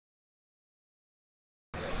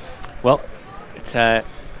Well, it's a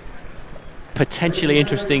potentially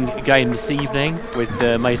interesting game this evening with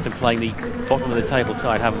Maidstone playing the bottom of the table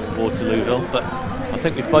side, Havant Waterlooville. But I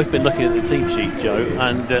think we've both been looking at the team sheet, Joe,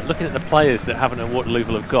 and looking at the players that Havant and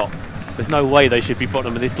Waterlooville have got. There's no way they should be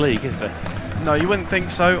bottom of this league, is there? No, you wouldn't think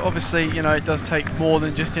so. Obviously, you know, it does take more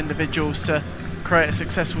than just individuals to create a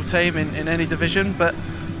successful team in any division. But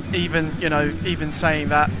even, you know, even saying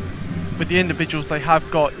that, with the individuals they have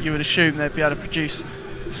got, you would assume they'd be able to produce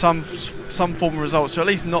some form of results to at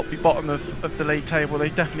least not be bottom of the league table.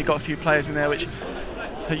 They've definitely got a few players in there which,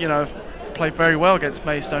 you know, have played very well against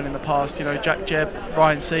Maidstone in the past. You know, Jack Jebb,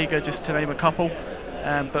 Ryan Seeger, just to name a couple.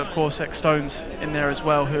 But of course, ex-Stones in there as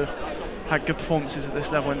well, who have had good performances at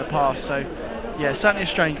this level in the past. So, yeah, certainly a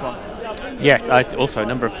strange one. Yeah, also a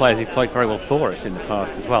number of players who've played very well for us in the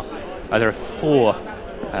past as well. There are 4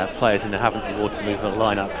 players in the Havant and Waterlooville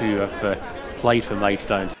lineup who have played for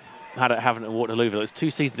Maidstone. Had at Havant and Waterlooville. It was 2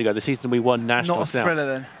 seasons ago, the season we won National Not a South. thriller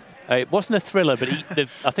then. It wasn't a thriller, but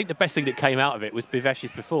I think the best thing that came out of it was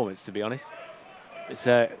Bivesh's performance, to be honest. It's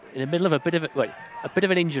in the middle of a bit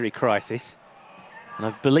of an injury crisis. And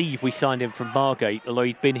I believe we signed him from Margate, although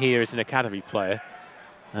he'd been here as an academy player.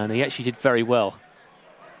 And he actually did very well.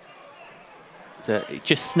 It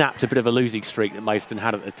just snapped a bit of a losing streak that Maidstone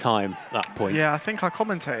had at the time, at that point. Yeah, I think I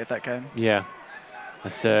commentated that game. Yeah.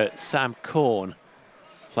 As Sam Corn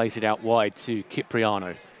plays it out wide to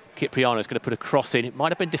Cipriano. Cipriano's going to put a cross in. It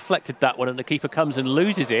might have been deflected, that one, and the keeper comes and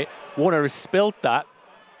loses it. Warner has spilled that.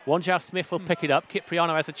 Wanjao Smith will pick it up.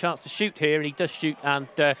 Cipriano has a chance to shoot here, and he does shoot, and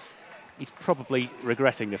he's probably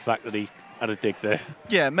regretting the fact that he had a dig there.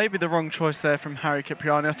 Yeah, maybe the wrong choice there from Harry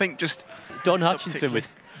Cipriano. I think just Don Hutchinson was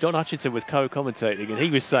co-commentating, and he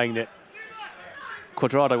was saying that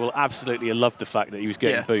Quadrado will absolutely have loved the fact that he was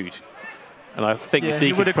getting booed. And I think the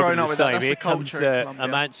Deacon's probably the same. Here comes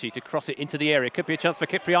Amanci to cross it into the area. Could be a chance for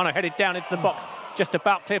Cipriano, headed down into the box. Just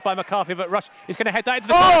about cleared by McCarthy, but Rush is going to head that into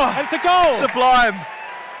the box, and it's a goal! Sublime!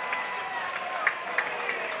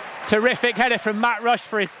 Terrific header from Matt Rush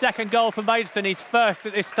for his 2nd goal for Maidstone, his 1st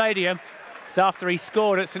at this stadium. It's after he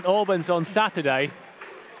scored at St Albans on Saturday.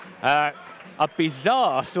 A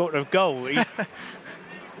bizarre sort of goal.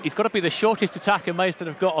 He's got to be the shortest attacker Maidstone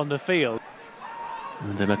have got on the field.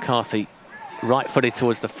 And then McCarthy right-footed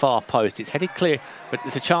towards the far post. It's headed clear, but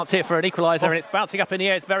there's a chance here for an equaliser, and it's bouncing up in the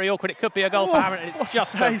air. It's very awkward. It could be a goal for Havant, and it's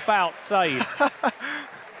just about saved.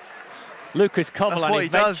 Lucas Covolan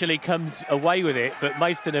eventually comes away with it, but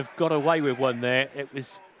Maidstone have got away with one there. It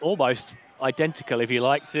was almost identical, if you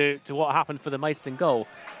like, to what happened for the Maidstone goal.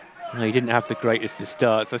 No, he didn't have the greatest of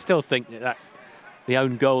starts. I still think that the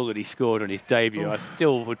own goal that he scored on his debut, I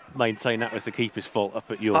still would maintain that was the keeper's fault up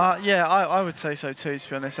at York. Yeah, I would say so too, to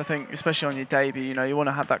be honest. I think, especially on your debut, you know, you want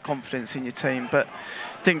to have that confidence in your team, but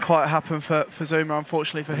didn't quite happen for Zuma,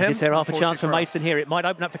 unfortunately for him. Is there half a chance for Maidstone here? It might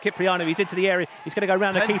open up for Cipriano. He's into the area. He's going to go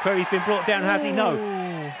around the keeper. He's been brought down, has he?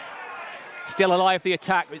 No. Still alive, the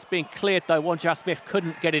attack. It's being cleared, though. Wanjao Smith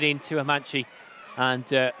couldn't get it into Amanci. And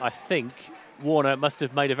I think Warner must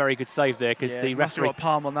have made a very good save there, because the referee got a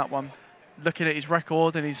palm on that one. Looking at his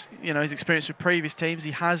record and his experience with previous teams,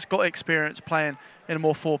 he has got experience playing in a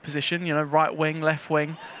more forward position, you know, right wing, left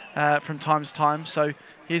wing, from time to time. So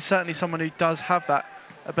he's certainly someone who does have that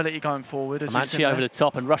ability going forward. Amanci over the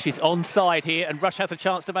top, and Rush is onside here, and Rush has a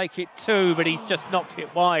chance to make it 2, but he's just knocked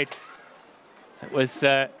it wide. It was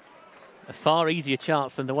a far easier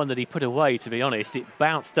chance than the one that he put away, to be honest. It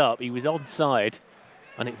bounced up, he was onside,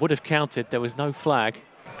 and it would have counted. There was no flag.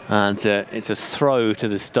 And it's a throw to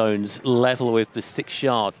the Stones, level with the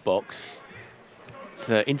 6-yard box. It's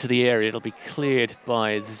into the area. It'll be cleared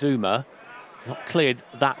by Zuma. Not cleared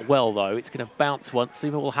that well, though. It's going to bounce once.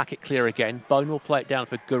 Zuma will hack it clear again. Bone will play it down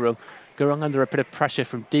for Gurung. Gurung, under a bit of pressure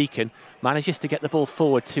from Deacon, manages to get the ball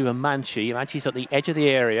forward to Amanci. Amanchi's at the edge of the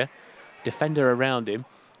area. Defender around him.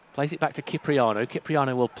 Plays it back to Cipriano.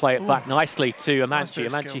 Cipriano will play it back nicely to Amanci.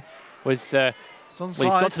 Amanci was... well, he's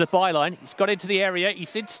got to the byline. He's got into the area. He's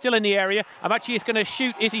still in the area. Amanci is going to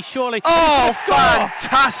shoot. Is he surely? Oh,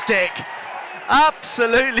 fantastic!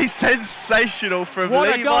 Absolutely sensational from Levi Amanci.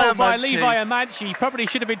 What a goal by Levi Amanci. He probably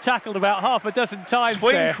should have been tackled about half a dozen times.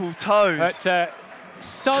 Twinkle toes. But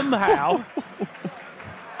somehow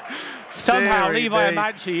Levi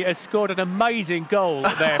Amanci has scored an amazing goal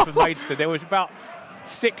there for Maidstone. There was about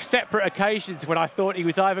 6 separate occasions when I thought he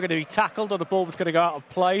was either going to be tackled or the ball was going to go out of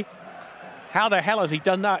play. How the hell has he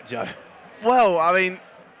done that, Joe? Well, I mean...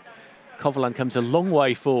 Covolan comes a long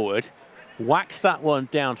way forward, whacks that one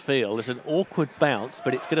downfield. There's an awkward bounce,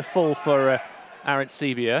 but it's going to fall for Aaron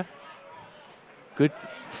Sebia. Good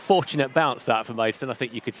fortunate bounce that for Maidstone, I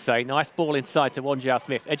think you could say. Nice ball inside to Wanjiao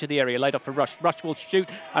Smith. Edge of the area, laid off for Rush. Rush will shoot,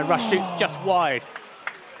 and Rush shoots just wide.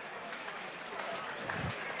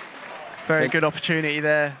 Very good opportunity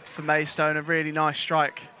there for Maidstone. A really nice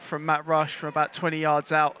strike from Matt Rush from about 20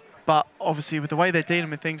 yards out. But obviously, with the way they're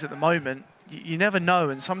dealing with things at the moment, you never know.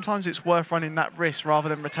 And sometimes it's worth running that risk rather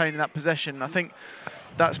than retaining that possession. I think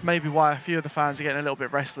that's maybe why a few of the fans are getting a little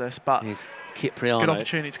bit restless. But good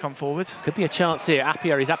opportunity to come forward. Could be a chance here.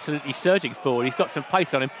 Appiah is absolutely surging forward. He's got some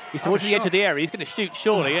pace on him. He's towards the edge of the area. He's going to shoot,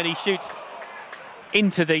 surely, and he shoots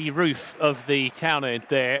into the roof of the town end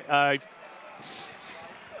there.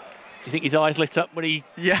 Do you think his eyes lit up when he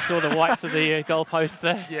saw the whites of the goalposts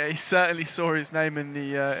there? Yeah, he certainly saw his name in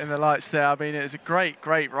the lights there. I mean, it was a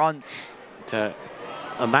great run.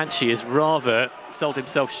 Amanchi has rather sold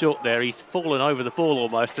himself short there. He's fallen over the ball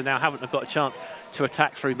almost, and now Havant have got a chance to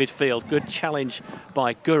attack through midfield. Good challenge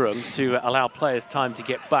by Gurung to allow players time to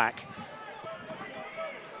get back.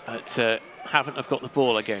 Havant have got the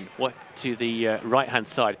ball again. What to the right-hand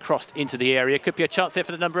side, crossed into the area. Could be a chance there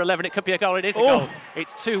for the number 11. It could be a goal. It is a goal.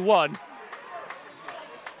 It's 2-1.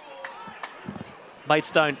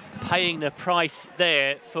 Maidstone paying the price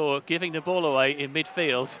there for giving the ball away in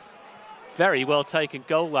midfield. Very well taken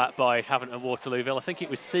goal that by Havant and Waterlooville. I think it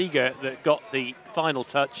was Seeger that got the final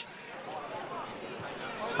touch.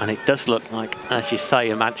 And it does look like, as you say,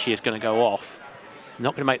 Amanchi is going to go off.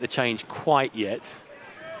 Not going to make the change quite yet.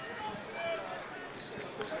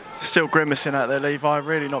 Still grimacing out there, Levi.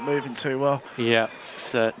 Really not moving too well. Yeah,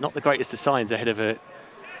 it's not the greatest of signs ahead of a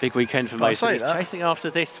big weekend for Maidstone. He's chasing after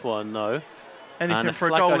this one, though. Anything and for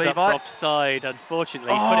a goal, Levi? Offside,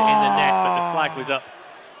 unfortunately. He's put it in the net, but the flag was up.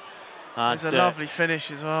 It's a lovely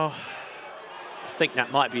finish as well. I think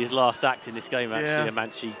that might be his last act in this game, actually,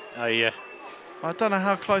 Amanchi. I don't know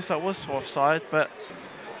how close that was to offside, but...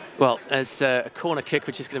 Well, there's a corner kick,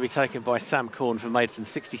 which is going to be taken by Sam Corn for Maidstone.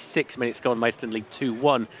 66 minutes gone, Maidstone lead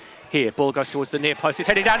 2-1 here. Ball goes towards the near post. It's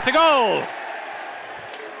heading down. It's a goal!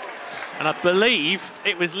 And I believe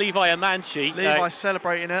it was Levi Amanchi. Levi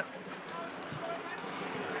celebrating it.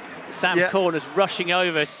 Sam Corn is rushing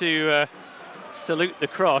over to salute the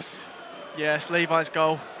cross. Yes, Levi's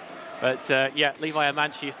goal. But, yeah, Levi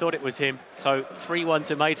Amanchi thought it was him. So 3-1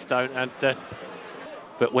 to Maidstone. And...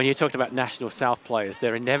 but when you're talking about National South players,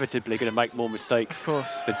 they're inevitably going to make more mistakes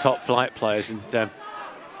than top flight players. And I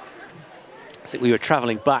think we were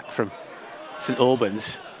travelling back from St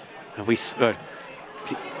Albans, and we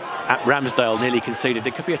at Ramsdale nearly conceded.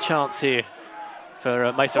 There could be a chance here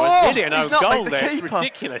for Maidstone. Nearly an own goal there. It's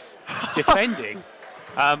ridiculous defending.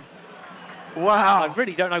 Wow. I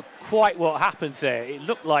really don't know quite what happened there. It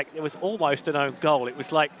looked like it was almost an own goal. It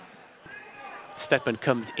was like Stedman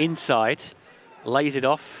comes inside, lays it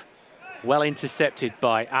off, well intercepted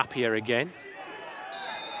by Appiah again.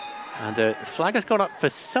 And the flag has gone up for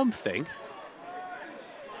something.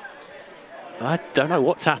 I don't know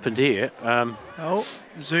what's happened here.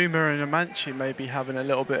 Zuma and Amanchi may be having a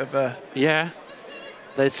little bit of a... Yeah.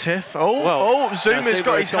 There's tiff. Zuma's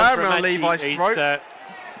got his hand around Levi's throat.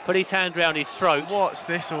 Put his hand around his throat. What's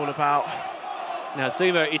this all about? Now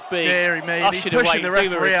Zuma is being ushered away.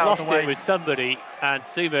 Zuma has lost it with somebody, and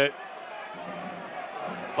Zuma,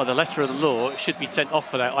 by the letter of the law, should be sent off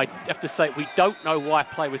for that. I have to say, we don't know why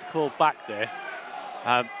play was called back there.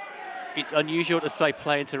 It's unusual to say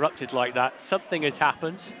play interrupted like that. Something has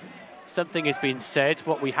happened. Something has been said.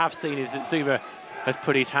 What we have seen is that Zuma has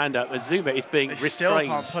put his hand up, and Zuma is being restrained still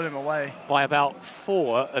can't pull him away by about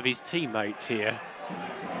 4 of his teammates here.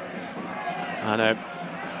 And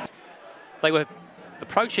they were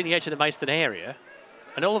approaching the edge of the Maidstone area,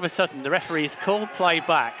 and all of a sudden the referees called play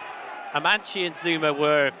back. Amanchi and Zuma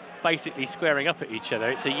were basically squaring up at each other.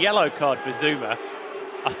 It's a yellow card for Zuma.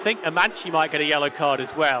 I think Amanchi might get a yellow card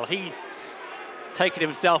as well. He's taken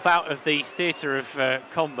himself out of the theatre of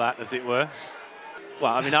combat, as it were.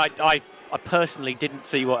 Well, I mean, I personally didn't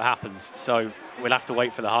see what happens, so we'll have to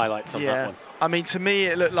wait for the highlights on that one. I mean, to me,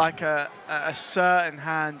 it looked like a certain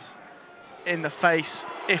hand in the face,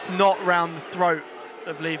 if not round the throat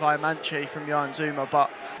of Levi Amanchi from Jan Zuma, but...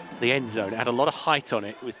 The end zone, it had a lot of height on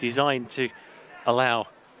it. It was designed to allow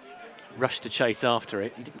Rush to chase after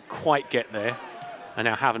it. He didn't quite get there. And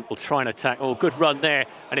now Havant will try and attack. Oh, good run there.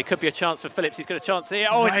 And it could be a chance for Phillips. He's got a chance here.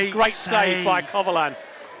 Oh, it's a great save by Kovalan.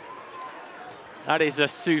 That is a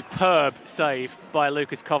superb save by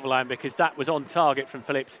Lucas Kovalan, because that was on target from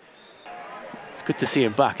Phillips. It's good to see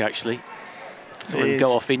him back, actually. Saw him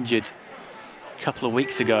go off injured a couple of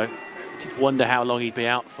weeks ago. Did wonder how long he'd be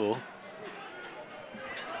out for.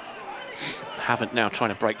 Havant now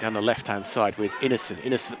trying to break down the left-hand side with Innocent.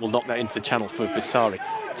 Innocent will knock that into the channel for Bissari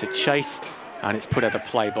to chase. And it's put out of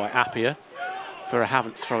play by Appiah for a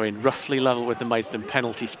Havant throw-in, roughly level with the Maidstone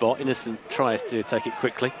penalty spot. Innocent tries to take it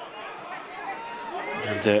quickly.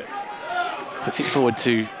 And puts it forward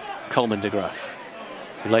to Coleman de Graaf,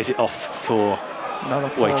 who lays it off for...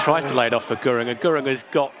 Well, he tries to lay it off for Gurung, and Gurung has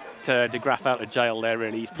got de Graaf out of jail there,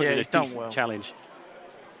 really. He's put in a decent challenge,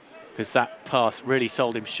 because that pass really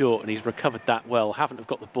sold him short, and he's recovered that well. Havant have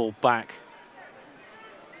got the ball back.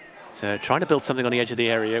 So trying to build something on the edge of the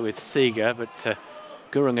area with Seeger, but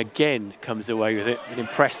Gurung again comes away with it. Been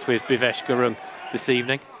impressed with Bhivesh Gurung this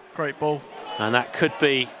evening. Great ball. And that could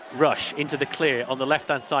be Rush into the clear on the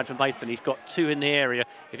left-hand side from Maidstone. He's got two in the area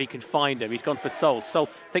if he can find him. He's gone for Sol. Sol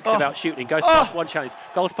thinks about shooting, goes past one challenge,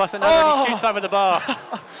 goes past another, and he shoots over the bar.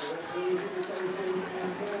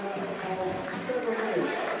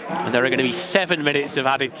 And there are going to be 7 minutes of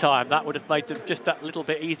added time. That would have made them just that little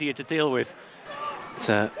bit easier to deal with. It's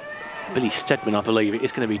Billy Steadman, I believe. It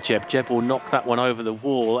is going to be Jeb. Jeb will knock that one over the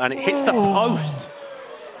wall, and it hits the post.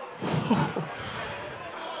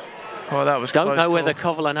 Oh, that was Don't know whether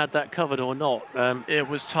Coverland had that covered or not. It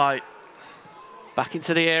was tight. Back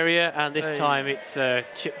into the area, and this time it's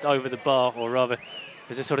chipped over the bar, or rather,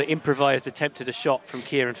 there's a sort of improvised attempt at a shot from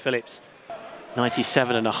Kieran Phillips.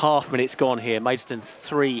 97.5 minutes gone here. Maidstone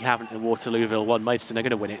 3, Havant and Waterlooville 1. Maidstone are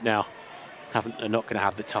going to win it now. Havant are not going to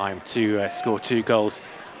have the time to score 2 goals.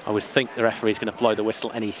 I would think the referee's going to blow the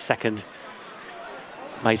whistle any second.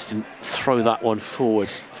 Maidstone throw that one forward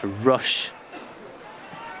for Rush.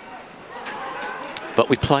 But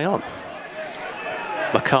we play on.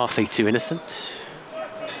 McCarthy to Innocent.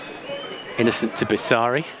 Innocent to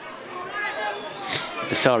Basari.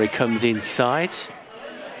 Basari comes inside.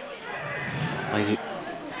 Lays it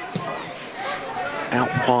out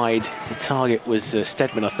wide. The target was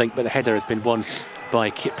Steadman, I think, but the header has been won by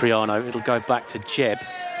Cipriano. It'll go back to Jeb.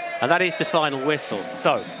 And that is the final whistle.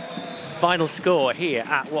 So, final score here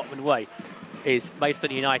at Watman Way is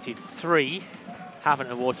Maidstone United 3,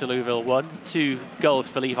 Havant and Waterlooville 1. 2 goals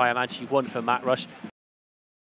for Levi Amanchi, 1 for Matt Rush.